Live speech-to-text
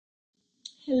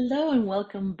Hello and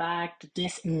welcome back to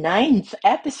this ninth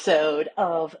episode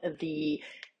of the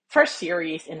first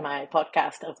series in my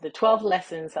podcast of the 12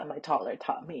 lessons that my toddler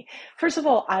taught me. First of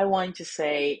all, I want to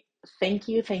say thank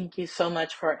you so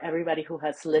much for everybody who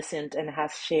has listened and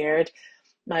has shared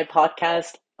my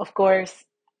podcast. Of course,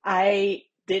 I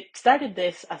did started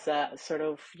this as a sort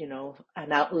of,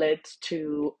 an outlet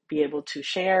to be able to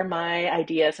share my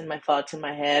ideas and my thoughts in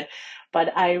my head.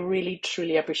 But I really,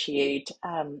 truly appreciate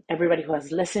everybody who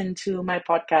has listened to my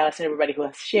podcast and everybody who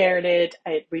has shared it.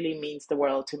 It really means the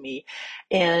world to me.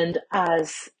 And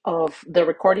as of the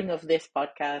recording of this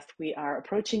podcast, we are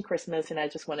approaching Christmas, and I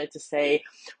just wanted to say,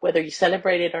 whether you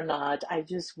celebrate it or not, I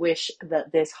just wish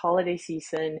that this holiday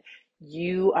season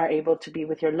you are able to be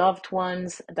with your loved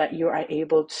ones, that you are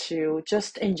able to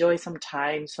just enjoy some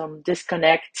time, some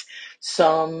disconnect,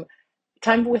 some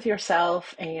time with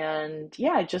yourself, and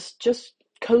yeah, just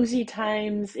cozy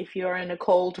times if you're in a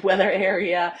cold weather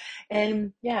area.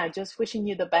 And yeah, just wishing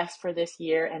you the best for this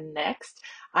year and next.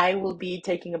 I will be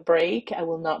taking a break. I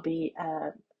will not be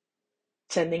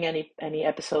sending any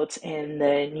episodes in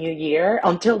the new year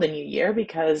until the new year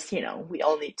because we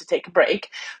all need to take a break,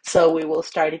 so we will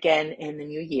start again in the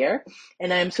new year.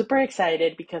 And I'm super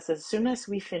excited because as soon as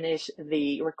we finish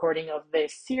the recording of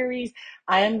this series,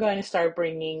 I am going to start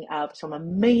bringing up some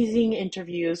amazing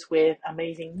interviews with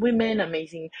amazing women,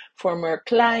 amazing former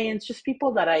clients, just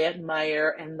people that I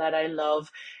admire and that I love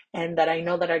and that I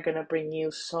know that are going to bring you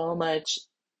so much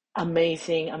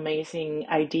amazing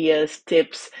ideas,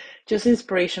 tips, just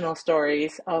inspirational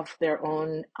stories of their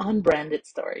own unbranded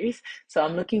stories. So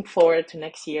I'm looking forward to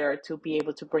next year to be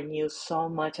able to bring you so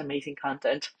much amazing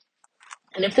content.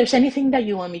 And if there's anything that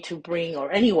you want me to bring, or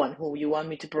anyone who you want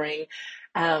me to bring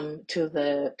to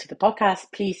the podcast,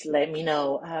 please let me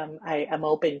know. I am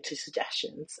open to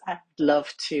suggestions. I'd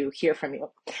love to hear from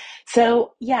you.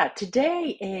 So yeah,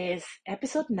 today is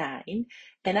episode 9,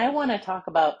 and I want to talk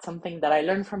about something that I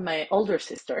learned from my older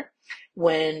sister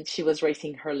when she was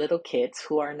raising her little kids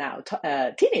who are now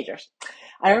teenagers.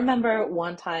 I remember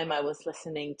one time I was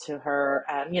listening to her.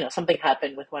 Something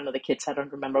happened with one of the kids. I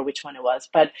don't remember which one it was,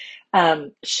 but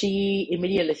she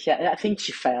immediately, I think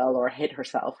she fell or hit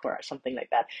herself or something like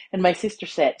that. And my sister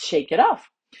said, "Shake it off."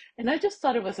 And I just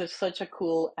thought it was such a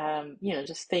cool,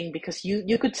 just thing, because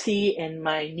you could see in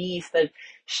my niece that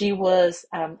she was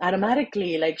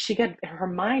automatically, like, her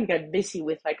mind got busy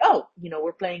with, like, oh,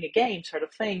 we're playing a game sort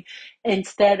of thing,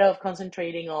 instead of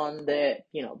concentrating on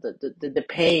the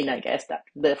pain, I guess, that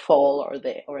the fall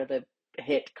or the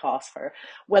hit caused her,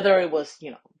 whether it was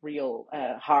real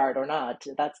hard or not.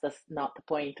 That's not the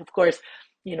point, of course.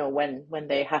 When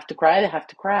they have to cry, they have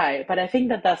to cry. But I think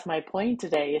that that's my point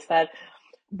today, is that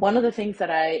one of the things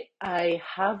that I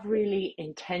have really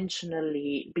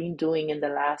intentionally been doing in the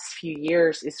last few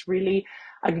years is really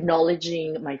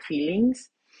acknowledging my feelings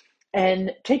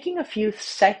and taking a few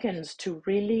seconds to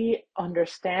really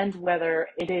understand whether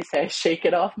it is a shake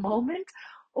it off moment,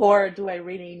 or do I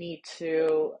really need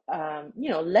to,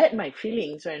 let my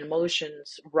feelings or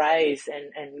emotions rise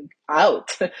and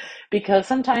out. Because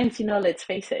sometimes, let's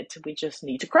face it, we just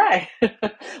need to cry,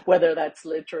 whether that's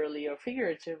literally or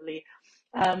figuratively.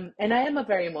 And I am a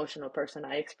very emotional person.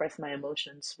 I express my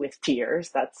emotions with tears.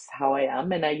 That's how I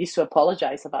am. And I used to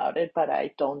apologize about it, but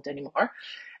I don't anymore.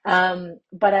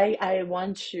 But I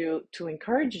want to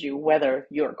encourage you, whether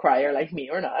you're a crier like me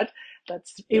or not,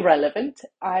 that's irrelevant.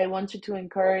 I want you to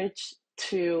encourage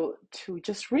to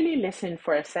just really listen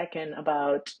for a second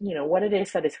about what it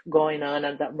is that is going on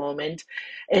at that moment.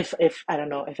 If I don't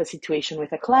know, if a situation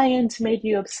with a client made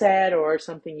you upset, or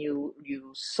something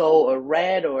you saw or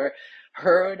read or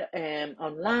heard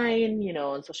online,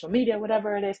 on social media,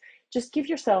 whatever it is, just give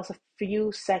yourselves a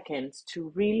few seconds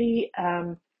to really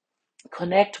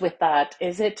connect with that.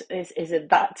 Is it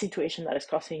that situation that is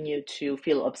causing you to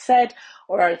feel upset,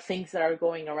 or are things that are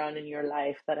going around in your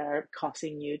life that are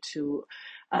causing you to,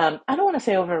 I don't want to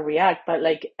say overreact, but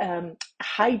like,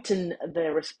 heighten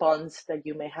the response that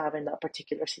you may have in that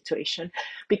particular situation?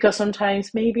 Because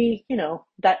sometimes maybe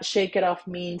that shake it off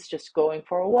means just going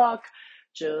for a walk,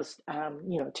 just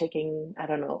taking, I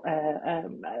don't know,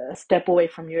 a step away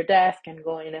from your desk and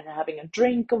going and having a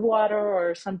drink of water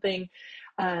or something,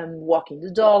 walking the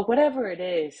dog, whatever it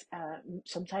is.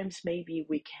 Sometimes maybe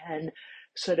we can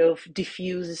sort of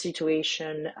diffuse the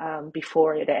situation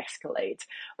before it escalates.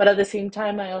 But at the same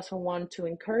time, I also want to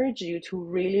encourage you to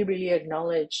really, really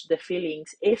acknowledge the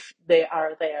feelings if they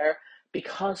are there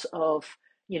because of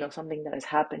something that is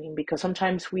happening. Because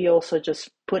sometimes we also just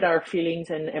put our feelings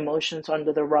and emotions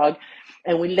under the rug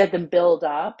and we let them build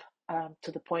up,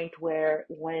 to the point where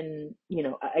when,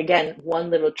 again, one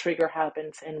little trigger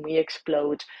happens and we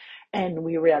explode and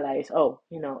we realize, oh,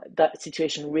 that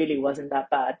situation really wasn't that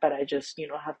bad, but I just,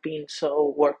 have been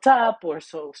so worked up or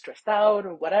so stressed out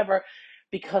or whatever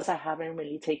because I haven't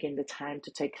really taken the time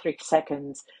to take 3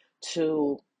 seconds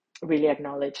to really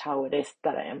acknowledge how it is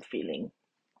that I am feeling.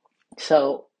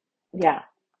 So, yeah,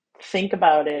 think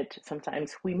about it.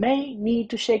 Sometimes we may need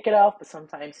to shake it off, but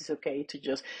sometimes it's okay to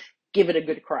just give it a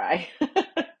good cry.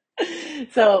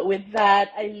 So, with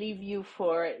that, I leave you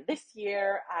for this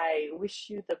year. I wish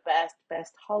you the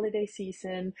best holiday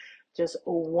season. Just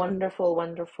a wonderful,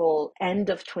 wonderful end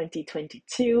of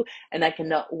 2022. And I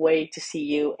cannot wait to see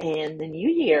you in the new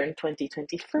year in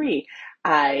 2023.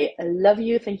 I love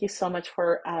you. Thank you so much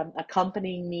for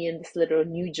accompanying me in this little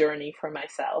new journey for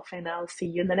myself. And I'll see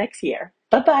you in the next year.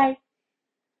 Bye bye.